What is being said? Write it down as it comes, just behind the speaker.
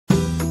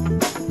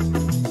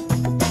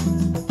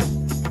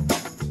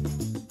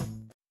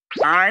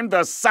I'm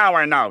the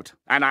sour note,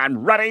 and I'm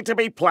ready to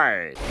be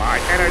played. My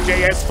energy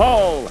is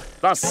full.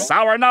 The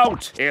sour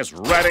note is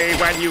ready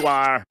when you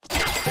are. He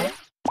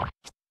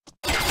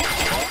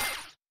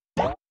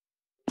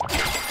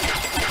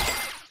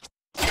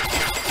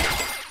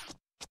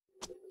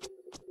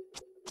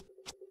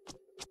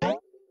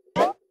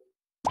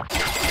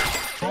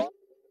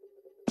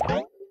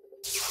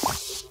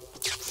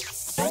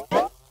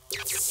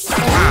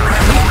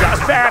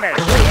just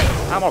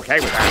vanished. I'm okay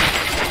with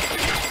that.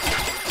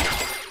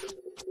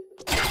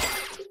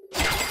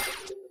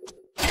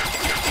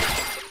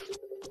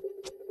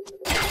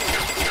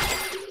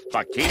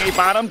 Bikini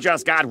Bottom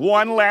just got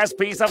one last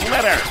piece of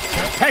litter.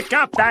 Pick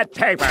up that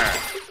paper.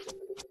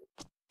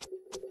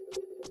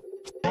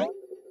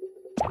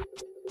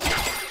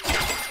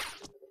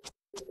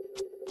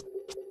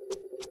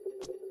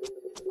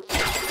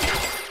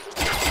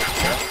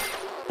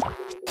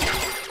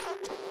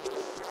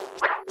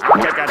 I'll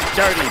take a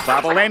dirty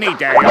bubble any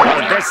day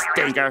over this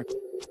stinker.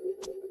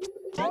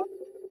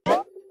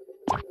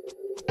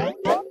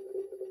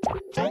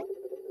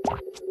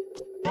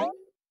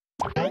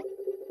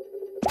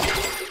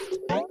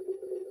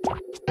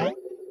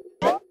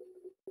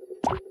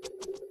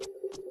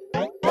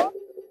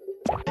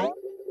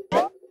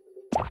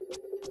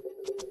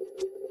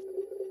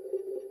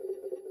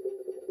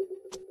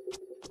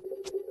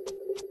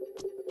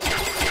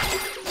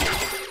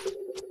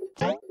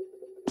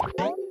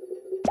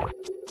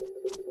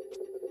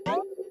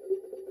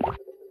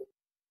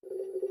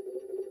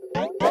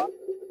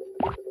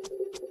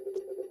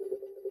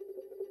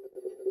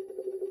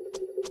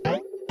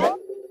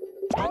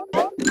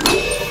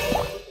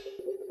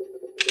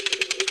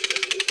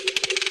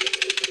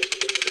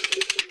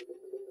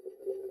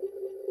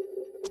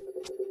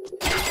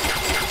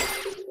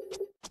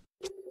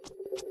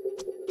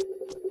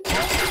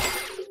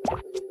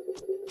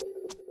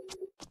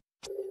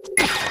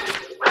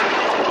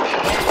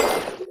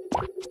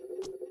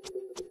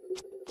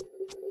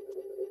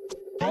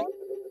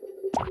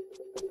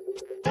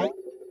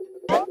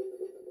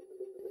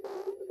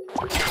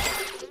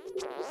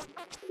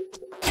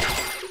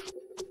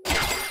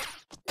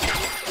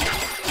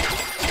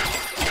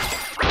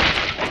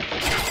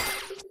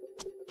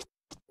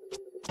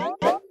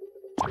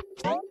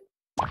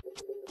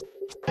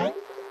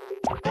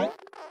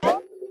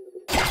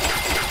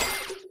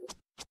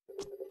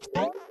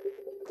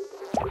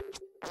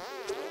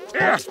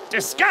 Ugh,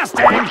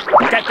 disgusting!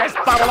 Get this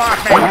bubble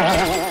off me!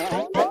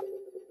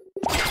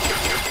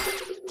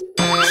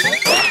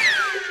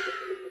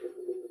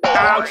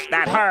 Ouch,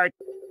 that hurt!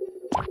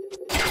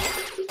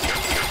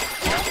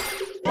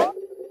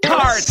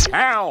 Cards,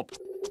 help!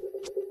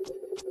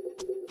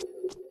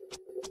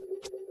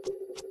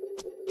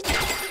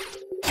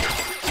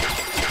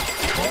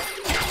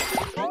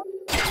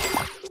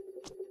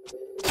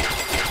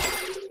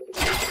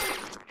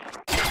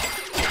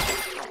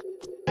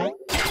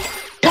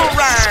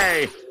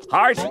 Hooray!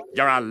 Heart,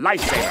 you're a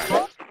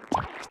lifesaver.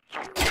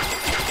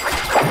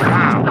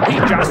 Wow, he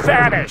just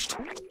vanished.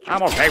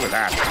 I'm okay with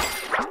that.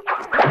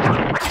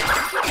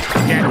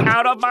 Get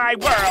out of my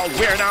world,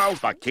 weirdo!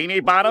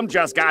 Bikini Bottom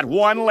just got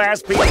one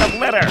last piece of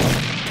litter.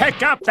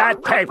 Pick up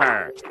that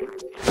paper.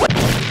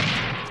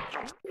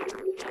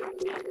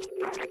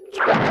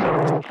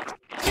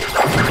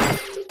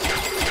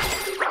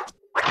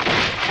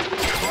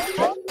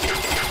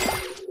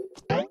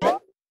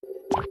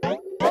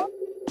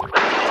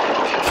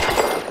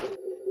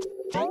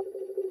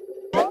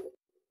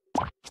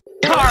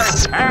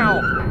 Cards,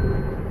 help!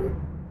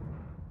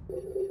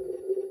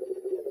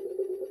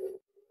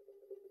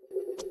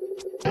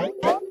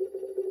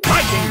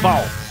 Lightning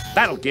bolt!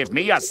 That'll give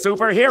me a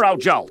superhero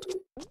jolt.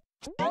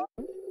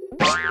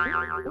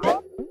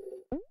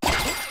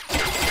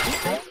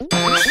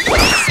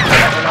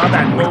 Spongebob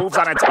that moves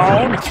on its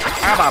own?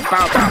 I'm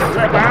about to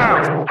flip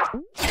out.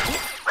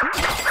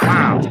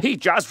 Wow, he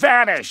just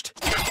vanished.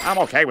 I'm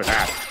okay with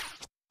that.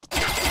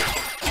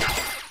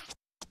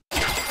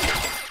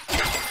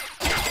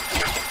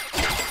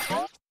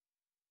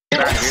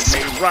 That hit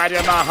me right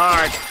in the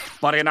heart,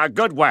 but in a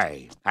good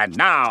way. And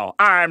now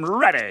I'm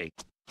ready.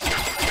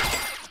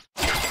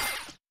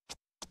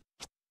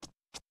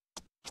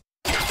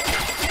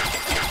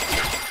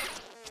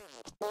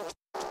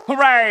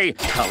 Hooray!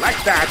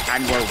 Collect that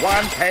and we're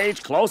one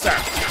page closer.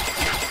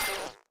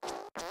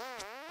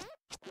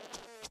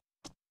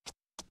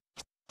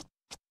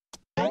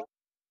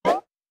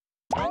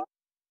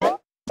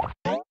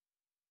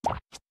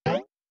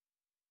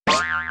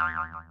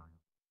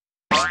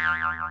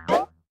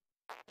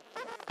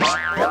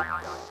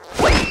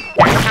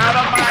 Get out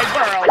of my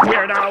world,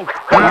 weirdo!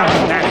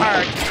 Ow, that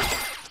hurt!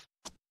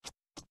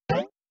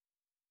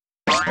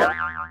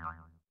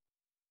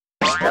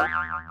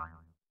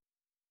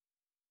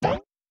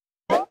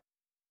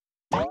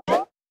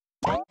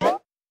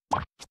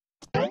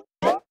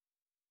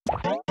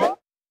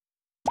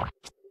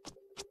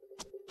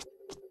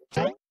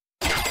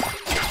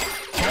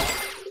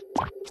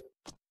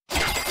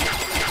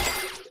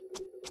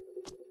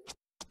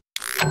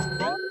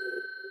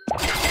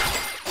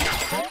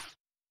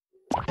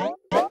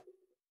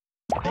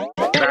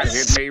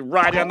 That hit me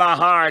right in the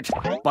heart,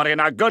 but in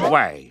a good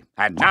way.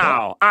 And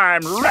now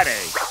I'm ready.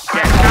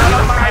 Get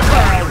out of my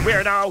world,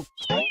 weirdo!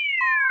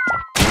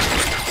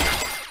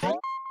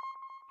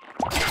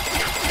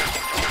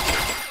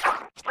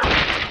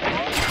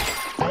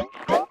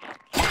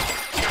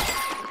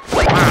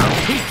 Wow,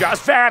 he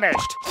just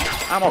vanished.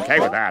 I'm okay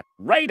with that.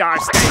 Radar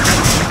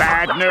station,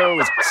 bad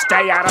news.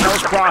 Stay out of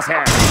those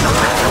crosshairs.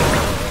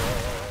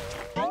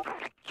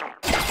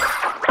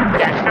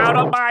 Get out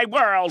of my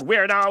world,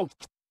 weirdo!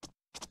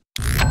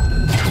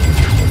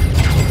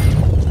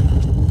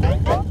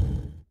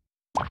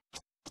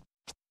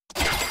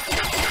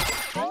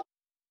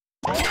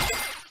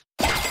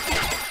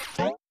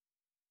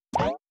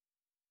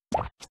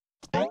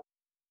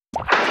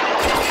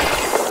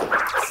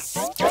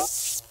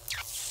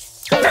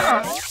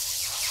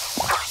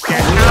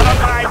 Get out of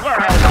my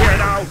world,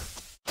 weirdo!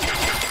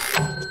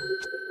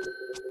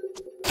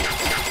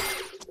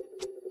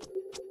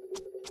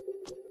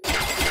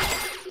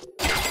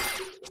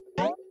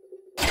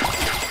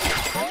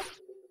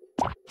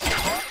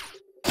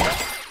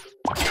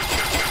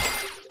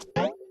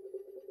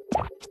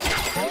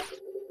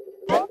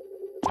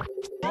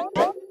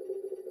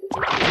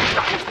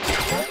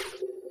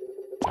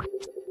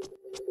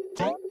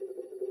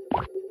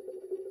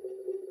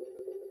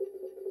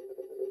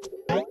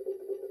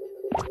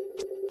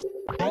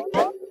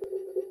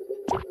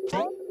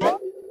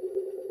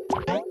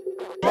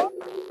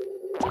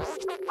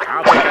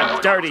 I'll take a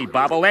dirty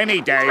bubble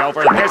any day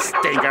over this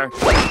stinker.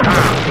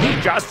 Ah,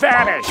 he just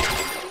vanished.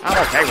 I'm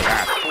okay with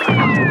that.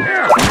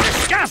 Ew,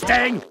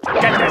 disgusting!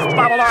 Get this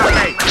bubble off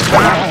me!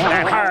 Ah,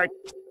 that hurt.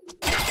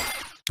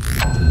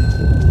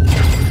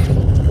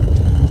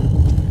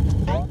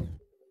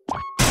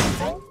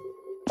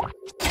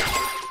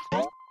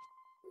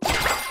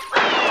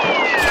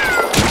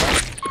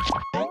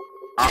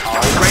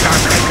 Uh-oh, radar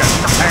station.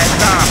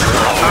 Hands up!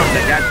 About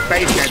to get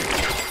baited.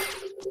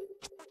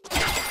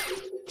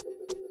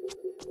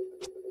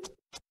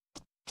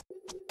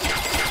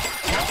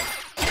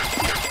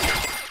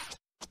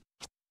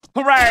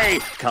 Hooray!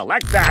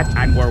 Collect that,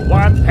 and we're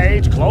one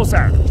page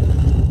closer.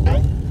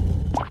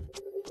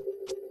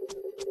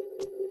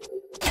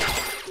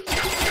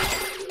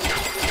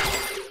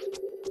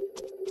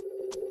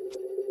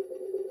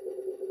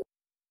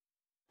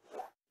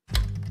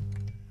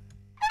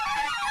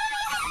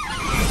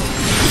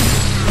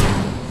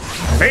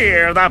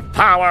 Fear the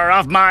power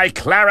of my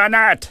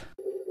clarinet!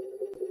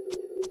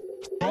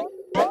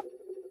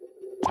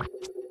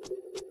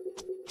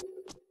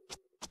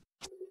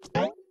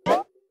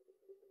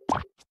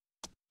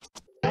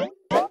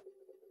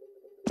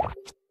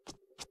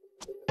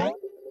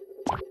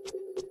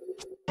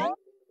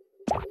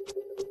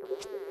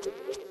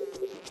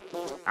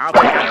 I'll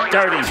take a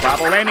dirty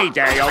bubble any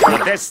day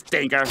over this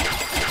stinker.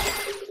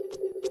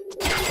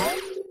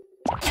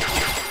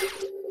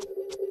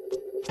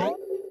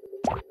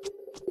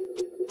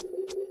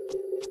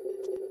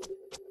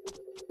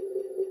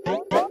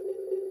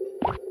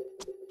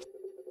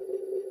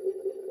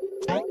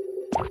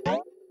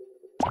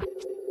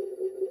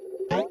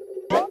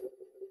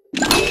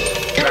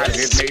 That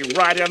hit me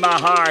right in the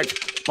heart,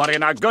 but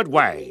in a good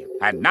way.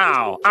 And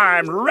now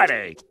I'm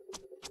ready.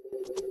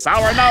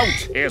 Sour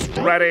Note is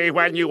ready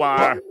when you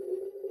are.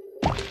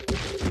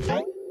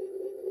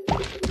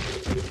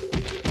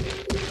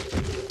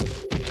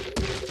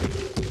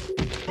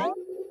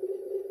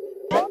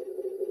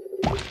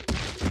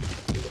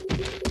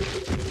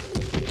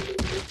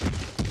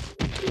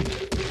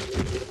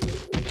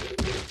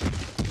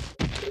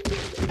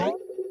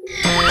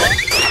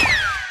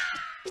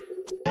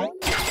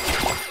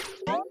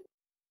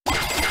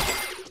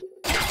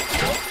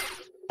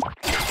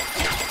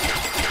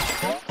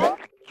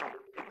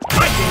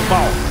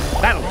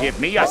 That'll give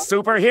me a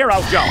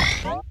superhero jump.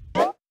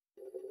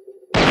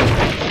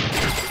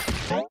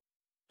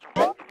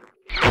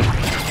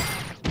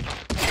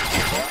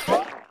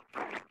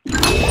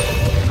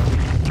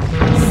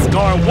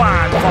 Score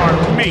one for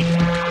me.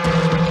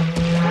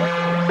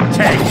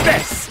 Take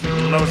this,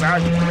 loser.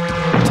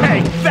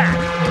 Take that.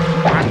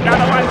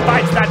 Another one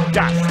bites the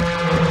dust.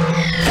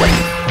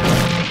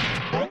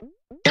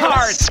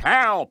 Cards,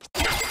 help!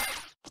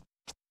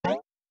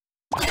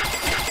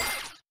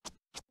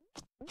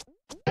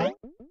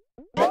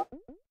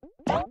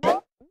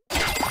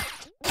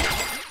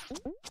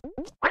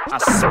 A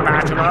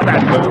spatula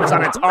that moves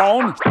on its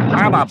own?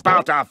 I'm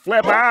about to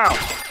flip out!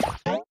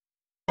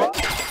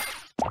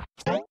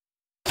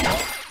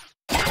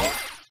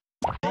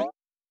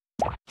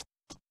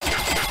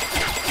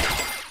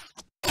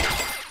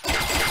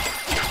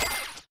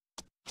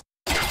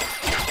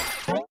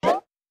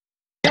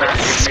 That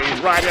hit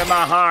me right in the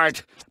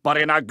heart, but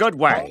in a good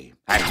way.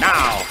 And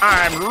now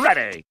I'm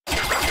ready!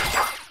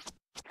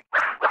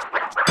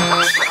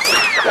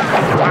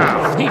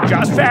 Wow, he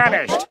just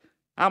vanished!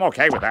 I'm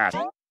okay with that.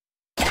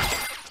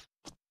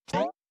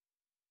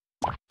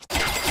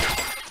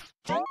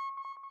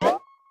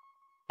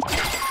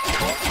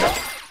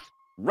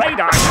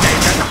 Radar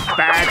station!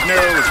 Bad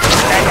news!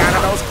 Stay out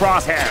of those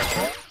crosshairs!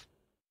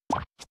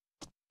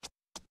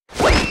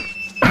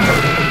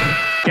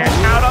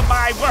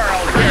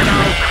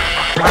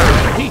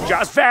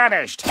 just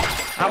vanished.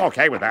 I'm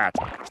okay with that.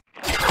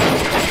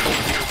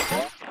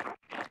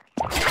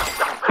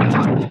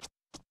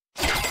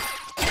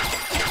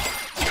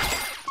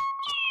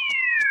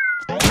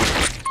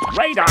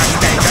 Radar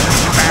station.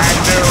 Bad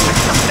news.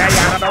 Stay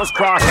out of those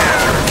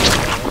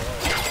crosshairs.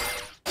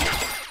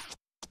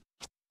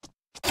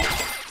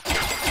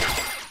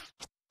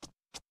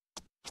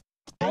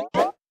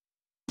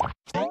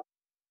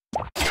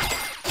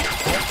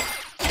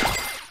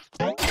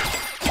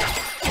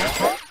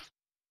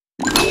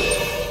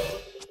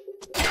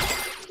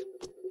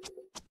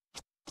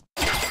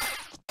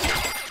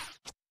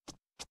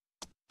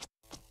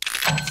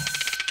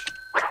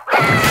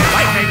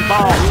 Lightning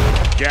bolt.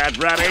 Get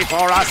ready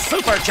for a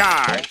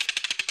supercharge.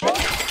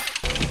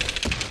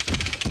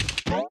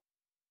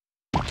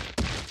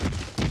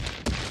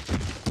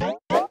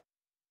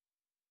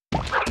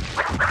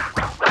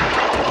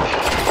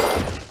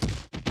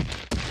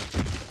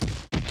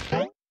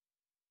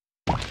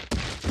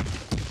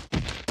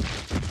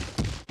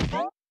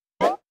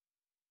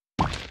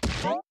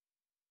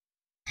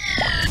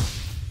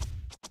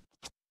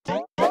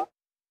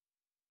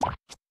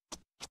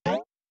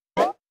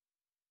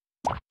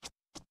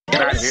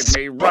 That hit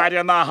me right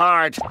in the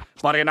heart,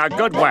 but in a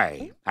good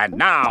way. And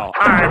now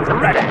I'm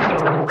ready.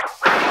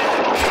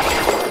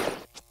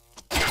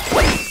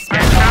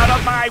 Get out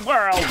of my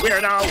world,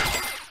 weirdo!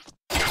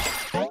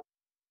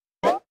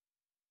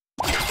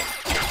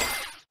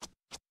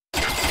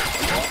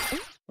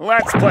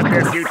 Let's put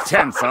this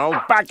utensil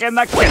back in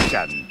the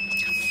kitchen.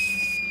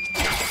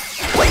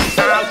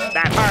 Ouch,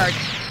 that hurt.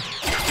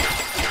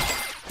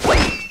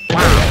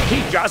 Wow,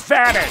 he just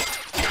vanished.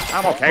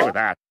 I'm okay with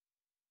that.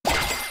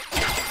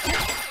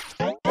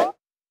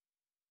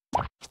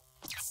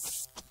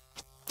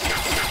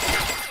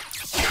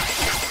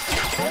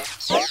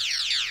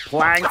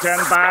 Plankton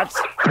bats,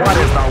 what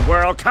is the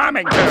world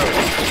coming to?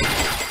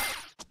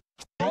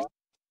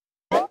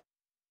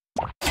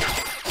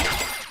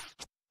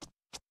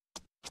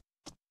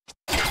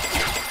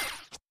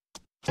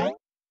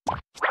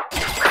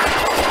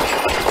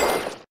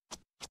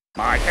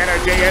 My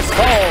energy is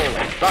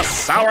full. The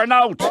sour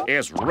note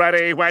is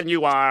ready when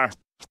you are.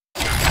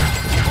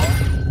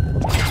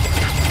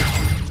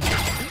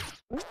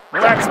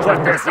 Let's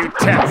put this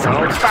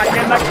utensil back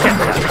in the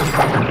kitchen.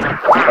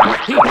 Wow,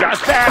 he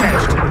just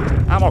vanished.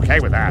 I'm okay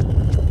with that.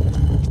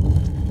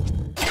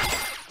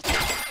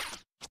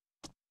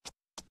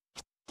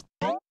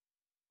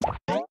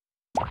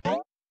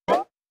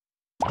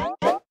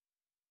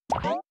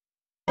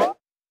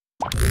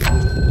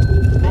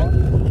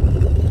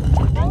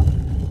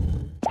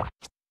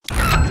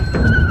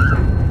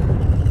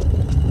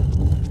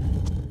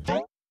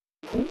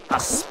 A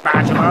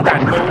spatula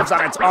that moves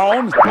on its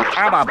own?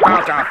 I'm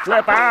about to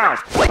flip out.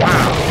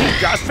 Wow, he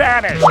just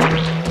vanished.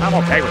 I'm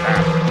okay with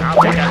that.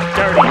 I'll take a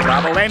dirty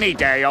bubble any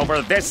day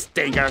over this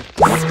stinker.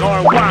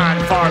 Score one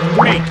for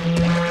me.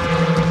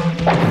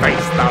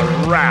 Face the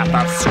wrath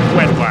of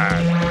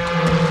Squidward.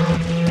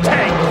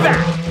 Take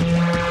that.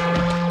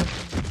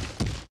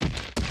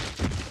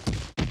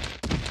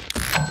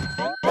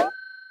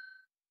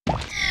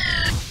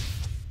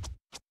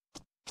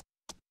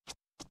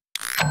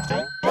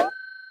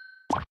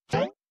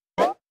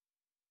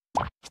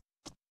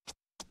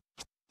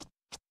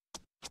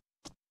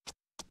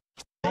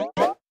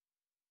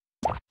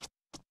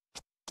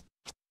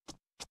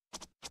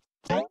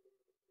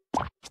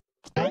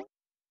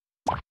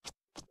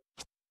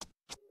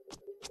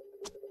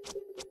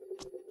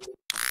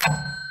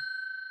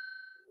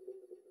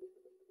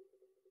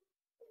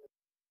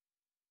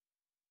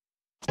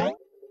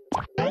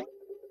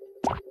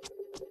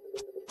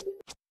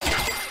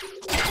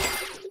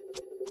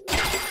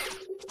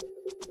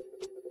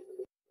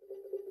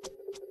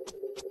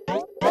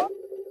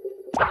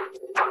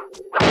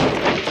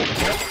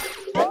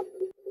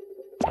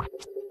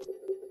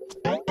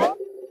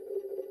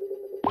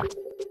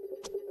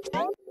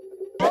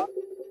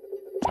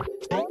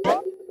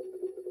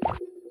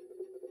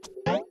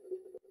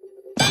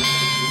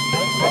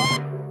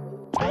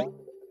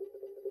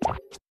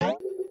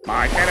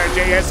 My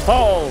energy is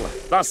full.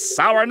 The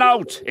sour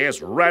note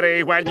is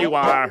ready when you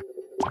are.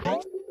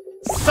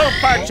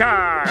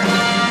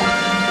 Supercharged!